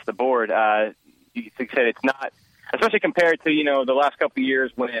 almost across the board. You could say it's not, especially compared to the last couple of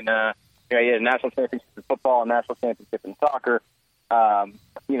years when you had a national championship in football, a national championship in soccer.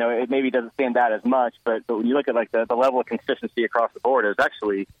 It maybe doesn't stand out as much, but when you look at like the level of consistency across the board, it's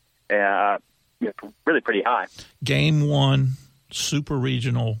actually really pretty high. Game 1, Super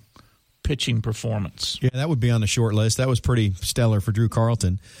Regional pitching performance. Yeah, that would be on the short list. That was pretty stellar for Drew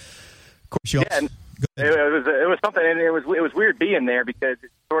Carlton. Of course, it was something, and it was weird being there because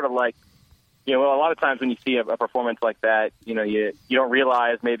it's sort of like, a lot of times when you see a performance like that, you don't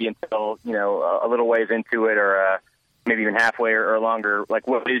realize maybe until a little ways into it or maybe even halfway or longer, like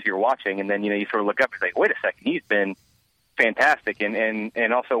what it is you're watching, and then you sort of look up and say, wait a second, he's been fantastic,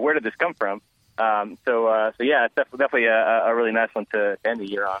 and also where did this come from? So it's definitely a really nice one to end the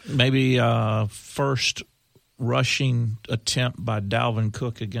year on. Maybe first rushing attempt by Dalvin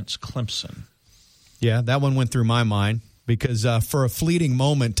Cook against Clemson. Yeah, that one went through my mind because for a fleeting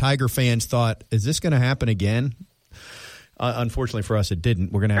moment, Tiger fans thought, "Is this going to happen again?" Unfortunately for us, it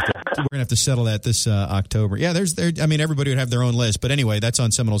didn't. We're gonna have to settle that this October. Yeah, everybody would have their own list, but anyway, that's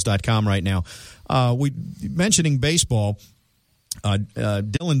on Seminoles.com right now. Mentioning baseball.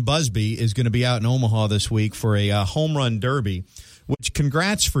 Dylan Busby is going to be out in Omaha this week for a home run derby, which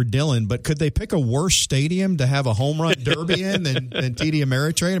congrats for Dylan, but could they pick a worse stadium to have a home run derby in than TD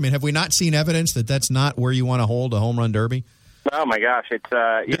Ameritrade? I mean, have we not seen evidence that that's not where you want to hold a home run derby? Oh, my gosh. It's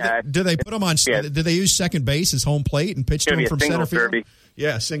Do they put them on do they use second base as home plate and pitch to them from center field? Derby.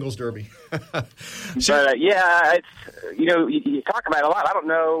 Yeah, singles derby. But, it's, you talk about it a lot. I don't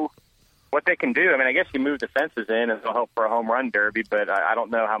know what they can do. I mean, I guess you move the fences in and it'll help for a home run derby, but I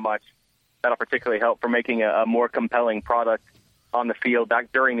don't know how much that'll particularly help for making a more compelling product on the field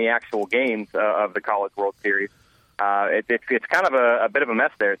during the actual games of the College World Series. It's kind of a bit of a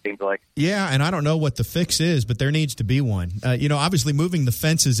mess there, it seems like. Yeah, and I don't know what the fix is, but there needs to be one. Obviously moving the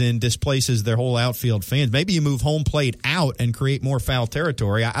fences in displaces their whole outfield fans. Maybe you move home plate out and create more foul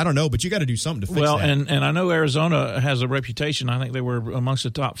territory. I don't know, but you got to do something to fix that. Well, and I know Arizona has a reputation. I think they were amongst the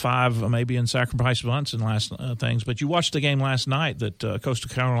top 5 maybe in sacrifice bunts and last things. But you watched the game last night that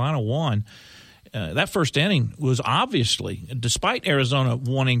Coastal Carolina won. That first inning was obviously, despite Arizona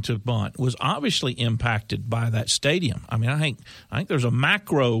wanting to bunt, was obviously impacted by that stadium. I mean, I think there's a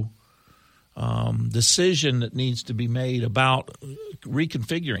macro decision that needs to be made about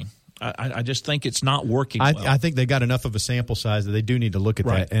reconfiguring I just think it's not working well. I think they got enough of a sample size that they do need to look at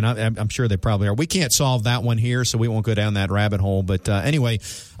Right. that, and I'm sure they probably are. We can't solve that one here, so we won't go down that rabbit hole. But anyway,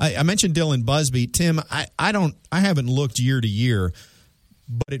 I mentioned Dylan Busby. Tim, I haven't looked year to year,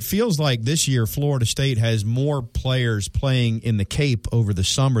 but it feels like this year Florida State has more players playing in the Cape over the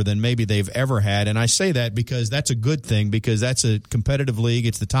summer than maybe they've ever had. And I say that because that's a good thing, because that's a competitive league.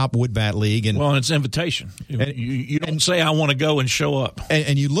 It's the top wood bat league. And well, it's invitation. You don't say, I want to go and show up.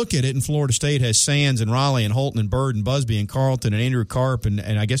 And you look at it, and Florida State has Sands and Raleigh and Holton and Bird and Busby and Carlton and Andrew Karp, and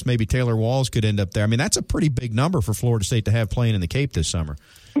I guess maybe Taylor Walls could end up there. I mean, that's a pretty big number for Florida State to have playing in the Cape this summer.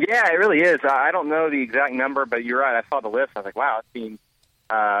 Yeah, it really is. I don't know the exact number, but you're right. I saw the list. I was like, wow, it seems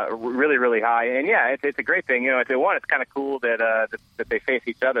really, really high. And yeah, it's a great thing. If they won, it's kind of cool that they face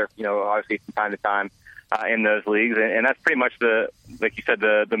each other, obviously from time to time in those leagues. And that's pretty much like you said,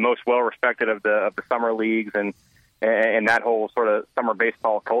 the most well-respected of the summer leagues and that whole sort of summer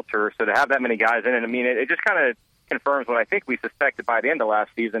baseball culture. So to have that many guys in it, I mean, it just kind of confirms what I think we suspected by the end of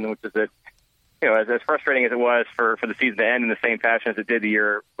last season, which is that, as frustrating as it was for the season to end in the same fashion as it did the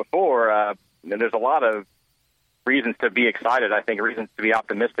year before, there's a lot of reasons to be excited, I think, reasons to be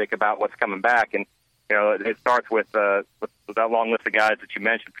optimistic about what's coming back. And, it starts with that long list of guys that you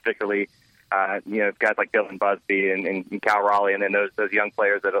mentioned, particularly, guys like Dylan Busby and Cal Raleigh, and then those young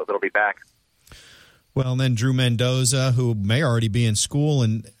players that'll be back. Well, and then Drew Mendoza, who may already be in school.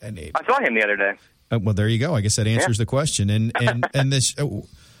 And I saw him the other day. Well, there you go. I guess that answers the question. And this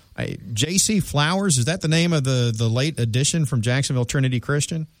J.C. Flowers, is that the name of the late addition from Jacksonville Trinity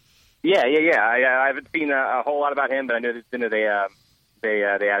Christian? Yeah. I haven't seen a whole lot about him, but I know they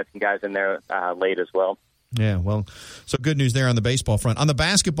added some guys in there late as well. Yeah, well, so good news there on the baseball front. On the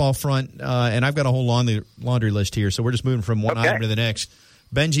basketball front, and I've got a whole laundry list here, so we're just moving from one item to the next.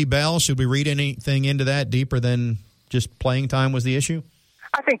 Benji Bell, should we read anything into that deeper than just playing time was the issue?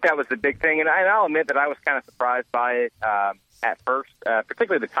 I think that was the big thing, and I'll admit that I was kind of surprised by it at first.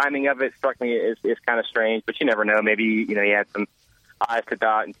 Particularly the timing of it struck me as kind of strange, but you never know. Maybe he had some I's to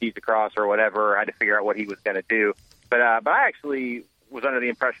dot and T's to cross or whatever. I had to figure out what he was going to do. But I actually was under the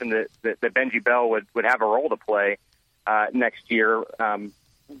impression that Benji Bell would have a role to play next year.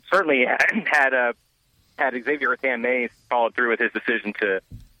 Certainly had Xavier Rattan-Mays followed through with his decision to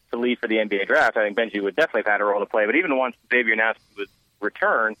leave for the NBA draft, I think Benji would definitely have had a role to play. But even once Xavier announced he would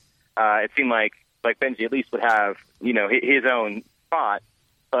return, it seemed like Benji at least would have his own spot.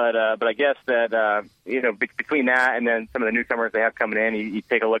 But I guess that between that and then some of the newcomers they have coming in, you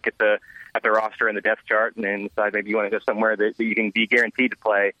take a look at the roster and the depth chart, and then decide maybe you want to go somewhere that you can be guaranteed to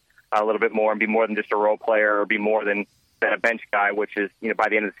play a little bit more and be more than just a role player or be more than a bench guy, which is by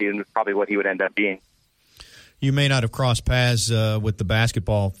the end of the season is probably what he would end up being. You may not have crossed paths with the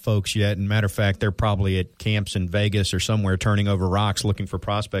basketball folks yet. And matter of fact, they're probably at camps in Vegas or somewhere turning over rocks looking for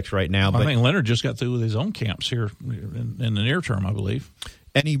prospects right now. But I think Leonard just got through with his own camps here in the near term, I believe.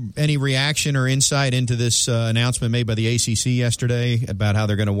 Any reaction or insight into this announcement made by the ACC yesterday about how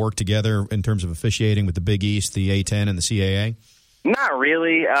they're going to work together in terms of officiating with the Big East, the A-10, and the CAA? Not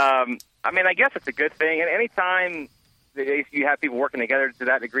really. I guess it's a good thing. And anytime you have people working together to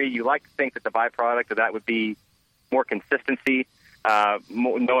that degree, you like to think that the byproduct of that would be more consistency,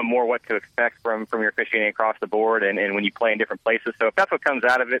 knowing more what to expect from your officiating across the board and when you play in different places. So if that's what comes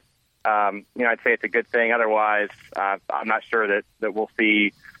out of it, I'd say it's a good thing. Otherwise, I'm not sure that we'll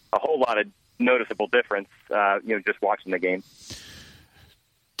see a whole lot of noticeable difference, just watching the game.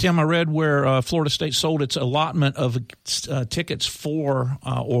 Tim, I read where Florida State sold its allotment of tickets for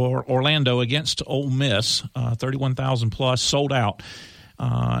Orlando against Ole Miss, 31,000 plus, sold out.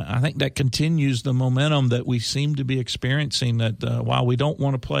 I think that continues the momentum that we seem to be experiencing, that while we don't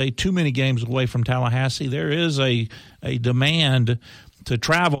want to play too many games away from Tallahassee, there is a demand to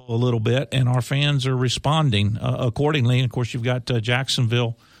travel a little bit, and our fans are responding accordingly. And, of course, you've got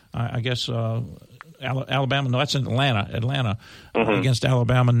Jacksonville, Alabama. No, that's in Atlanta against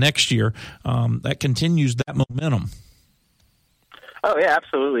Alabama next year. That continues that momentum. Oh, yeah,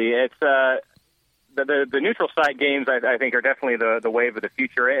 absolutely. It's the neutral site games, I think, are definitely the wave of the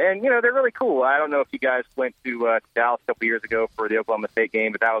future. And, they're really cool. I don't know if you guys went to Dallas a couple years ago for the Oklahoma State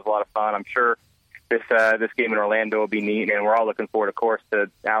game, but that was a lot of fun. I'm sure this game in Orlando will be neat, and we're all looking forward, of course,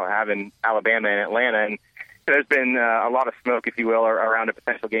 to having Alabama and Atlanta. And there's been a lot of smoke, if you will, around a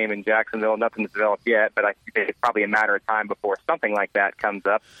potential game in Jacksonville. Nothing's developed yet, but I think it's probably a matter of time before something like that comes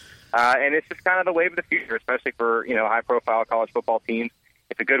up. And it's just kind of the wave of the future, especially for high-profile college football teams.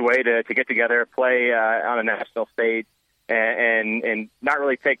 It's a good way to get together, play on a national stage, and not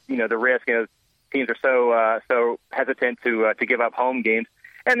really take the risk. Teams are so hesitant to give up home games.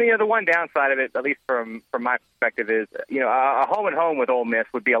 And the one downside of it, at least from my perspective, is a home and home with Ole Miss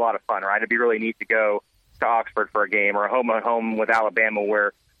would be a lot of fun, right? It'd be really neat to go to Oxford for a game, or a home and home with Alabama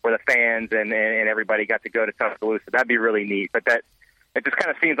where the fans and everybody got to go to Tuscaloosa. That'd be really neat. But it just kind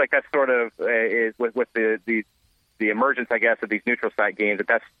of seems like that sort of is with the emergence, I guess, of these neutral site games,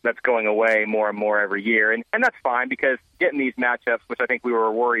 that's going away more and more every year, and that's fine, because getting these matchups, which I think we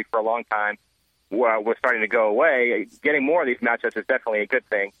were worried for a long time, was starting to go away. Getting more of these matchups is definitely a good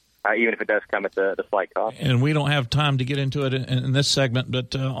thing, even if it does come at the slight cost. And we don't have time to get into it in this segment,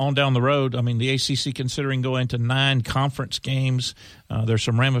 but on down the road, I mean, the ACC considering going to 9 conference games. There's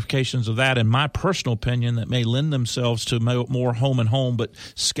some ramifications of that, in my personal opinion, that may lend themselves to more home and home, but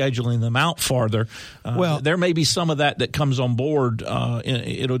scheduling them out farther. Well, there may be some of that comes on board.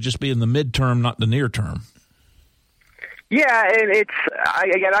 It'll just be in the midterm, not the near term. Yeah, and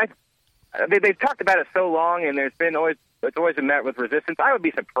they've talked about it so long, and it's always been met with resistance. I would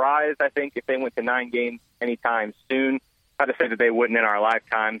be surprised, I think, if they went to 9 games anytime soon. Not to say that they wouldn't in our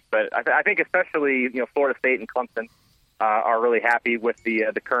lifetimes, but I think especially Florida State and Clemson are really happy with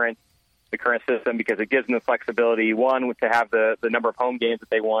the current system, because it gives them the flexibility, one, to have the number of home games that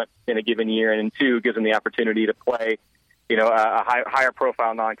they want in a given year, and two, gives them the opportunity to play a higher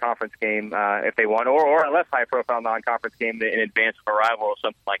profile non-conference game if they want, or a less high profile non-conference game in advance of a rival or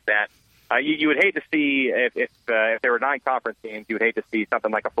something like that. You would hate to see, if there were 9 conference games, you would hate to see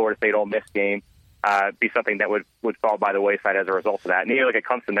something like a Florida State Ole Miss game be something that would fall by the wayside as a result of that. And you look at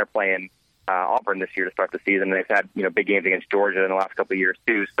Clemson, they're playing Auburn this year to start the season. They've had big games against Georgia in the last couple of years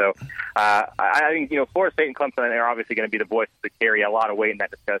too. So I think Florida State and Clemson are obviously going to be the voices that carry a lot of weight in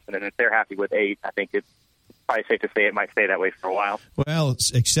that discussion. And if they're happy with 8, I think it's probably safe to say it might stay that way for a while. Well,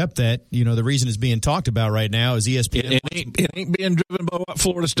 except that, the reason it's being talked about right now is ESPN. It ain't being driven by what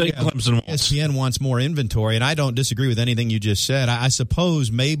Florida State Clemson wants. ESPN wants more inventory, and I don't disagree with anything you just said. I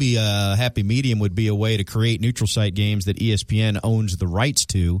suppose maybe a happy medium would be a way to create neutral site games that ESPN owns the rights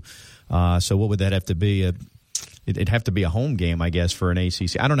to. So what would that have to be? It'd have to be a home game, I guess, for an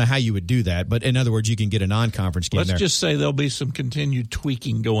ACC. I don't know how you would do that, but in other words, you can get a non-conference game. Let's just say there'll be some continued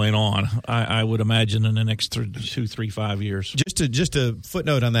tweaking going on, I would imagine, in the next 2, 3, 5 years. Just a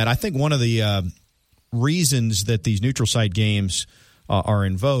footnote on that. I think one of the reasons that these neutral site games are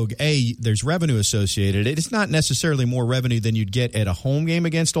in vogue, there's revenue associated. It's not necessarily more revenue than you'd get at a home game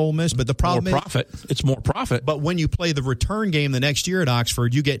against Ole Miss, but the problem it's more profit. But when you play the return game the next year at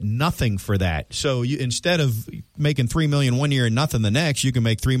Oxford, you get nothing for that. So instead of making $3 million one year and nothing the next, you can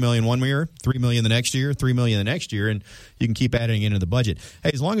make $3 million one year, $3 million the next year, $3 million the next year, and you can keep adding into the budget.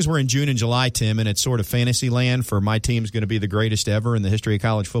 Hey, as long as we're in June and July, Tim, and it's sort of fantasy land for my team's going to be the greatest ever in the history of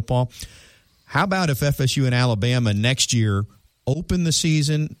college football, how about if FSU and Alabama next year open the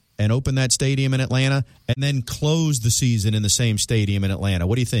season and open that stadium in Atlanta, and then close the season in the same stadium in Atlanta?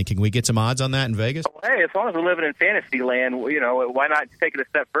 What do you think? Can we get some odds on that in Vegas? Well, hey, as long as we're living in fantasy land, why not take it a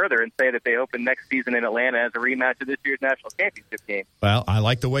step further and say that they open next season in Atlanta as a rematch of this year's national championship game? Well, I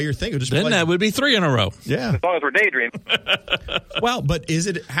like the way you're thinking. Then that would be 3 in a row. Yeah. As long as we're daydreaming. Well, but is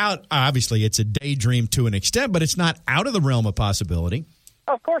it obviously it's a daydream to an extent, but it's not out of the realm of possibility.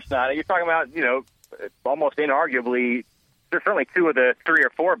 Of course not. You're talking about, almost inarguably, they're certainly 2 of the 3 or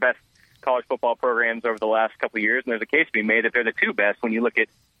 4 best college football programs over the last couple of years, and there's a case to be made that they're the 2 best when you look at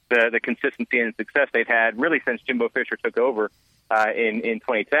the consistency and success they've had really since Jimbo Fisher took over in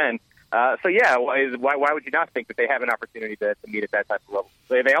 2010. So yeah, why would you not think that they have an opportunity to meet at that type of level?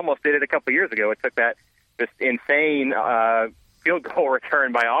 They almost did it a couple of years ago. It took this insane field goal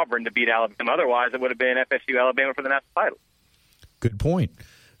return by Auburn to beat Alabama. Otherwise, it would have been FSU Alabama for the national title. Good point.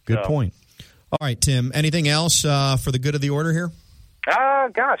 Good point. All right, Tim, anything else for the good of the order here?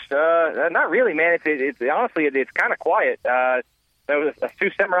 Not really, man. It's honestly, it's kind of quiet. There was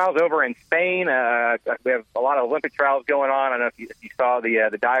 2 semifinals over in Spain. We have a lot of Olympic trials going on. I don't know if you saw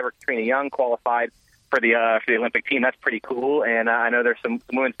the diver Katrina Young qualified for the Olympic team. That's pretty cool. And I know there's some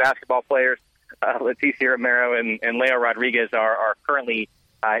women's basketball players. Leticia Romero and Leo Rodriguez are currently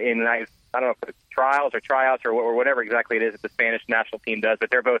in, I don't know if it's trials or tryouts or whatever exactly it is that the Spanish national team does, but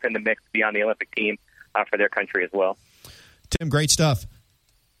they're both in the mix to be on the Olympic team for their country as well. Tim, great stuff.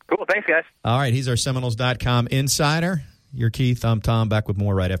 Cool. Thanks, guys. All right. He's our Seminoles.com insider. You're Keith. I'm Tom. Back with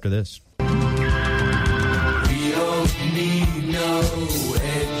more right after this. We don't need no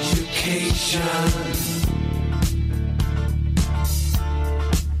education.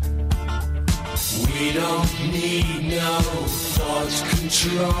 We don't need no thought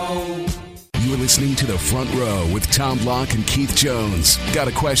control. You're listening to The Front Row with Tom Block and Keith Jones. Got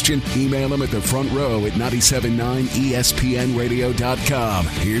a question? Email them at thefrontrow@979ESPNradio.com.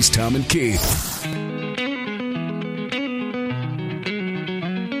 Here's Tom and Keith.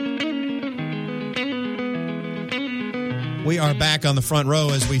 We are back on the front row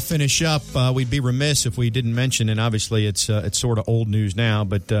as we finish up. We'd be remiss if we didn't mention, and obviously it's sort of old news now,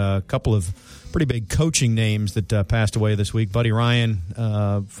 but a couple of pretty big coaching names that passed away this week. Buddy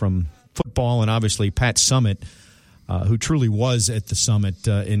Ryan from football, and obviously Pat Summitt, who truly was at the summit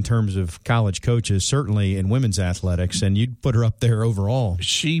in terms of college coaches, certainly in women's athletics, and you'd put her up there overall.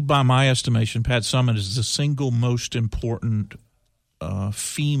 She, by my estimation, Pat Summitt is the single most important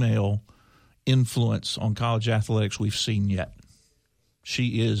female influence on college athletics we've seen yet.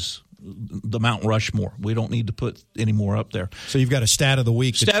 She is the Mount Rushmore. We don't need to put any more up there. So you've got a stat of the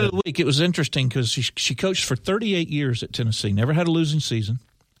week. Stat of the week. It was interesting because she coached for 38 years at Tennessee, never had a losing season,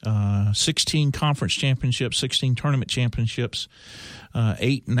 16 conference championships, 16 tournament championships,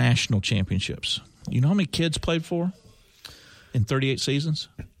 8 national championships. You know how many kids played for her in 38 seasons?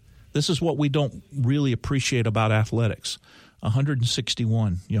 This is what we don't really appreciate about athletics.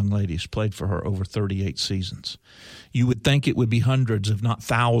 161 young ladies played for her over 38 seasons. You would think it would be hundreds, if not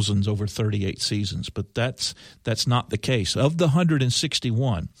thousands, over 38 seasons, but that's not the case. Of the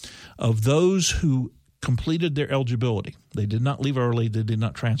 161, of those who completed their eligibility, they did not leave early, they did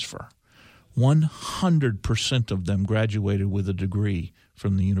not transfer, 100% of them graduated with a degree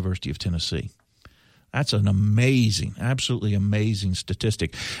from the University of Tennessee. That's an amazing, absolutely amazing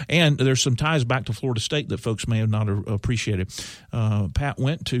statistic. And there's some ties back to Florida State that folks may have not appreciated. Pat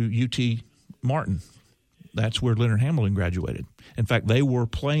went to UT Martin. That's where Leonard Hamilton graduated. In fact, they were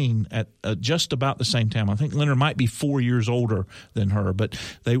playing at just about the same time. I think Leonard might be 4 years older than her, but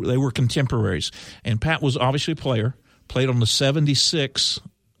they were contemporaries. And Pat was obviously a player, played on the 76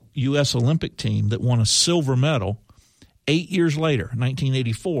 U.S. Olympic team that won a silver medal. 8 years later,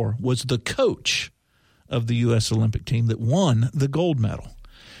 1984, was the coach of the U.S. Olympic team that won the gold medal.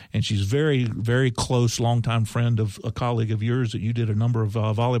 And she's very, very close, longtime friend of a colleague of yours that you did a number of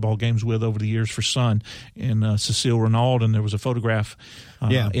volleyball games with over the years for Sun, and Cecile Renaud. And there was a photograph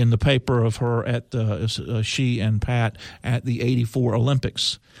in the paper of her at she and Pat at the 84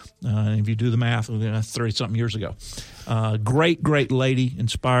 Olympics. If you do the math, 30-something years ago. Great lady,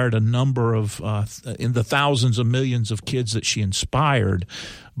 inspired a number of, in the thousands of millions of kids that she inspired.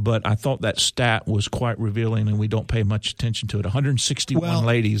 But I thought that stat was quite revealing, and we don't pay much attention to it. 161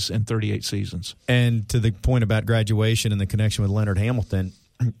 ladies in 38 seasons. And to the point about graduation and the connection with Leonard Hamilton,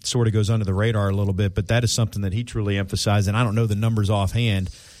 sort of goes under the radar a little bit, but that is something that he truly emphasized, and I don't know the numbers offhand.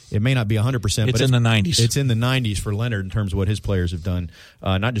 It may not be 100%, but it's in the 90s. It's in the 90s for Leonard in terms of what his players have done,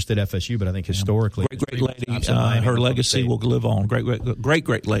 not just at FSU, but I think historically. Great lady. Her legacy will live on.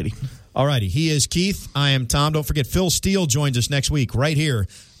 Great lady. All righty. He is Keith. I am Tom. Don't forget, Phil Steele joins us next week right here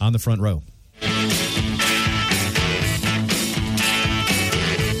on the front row.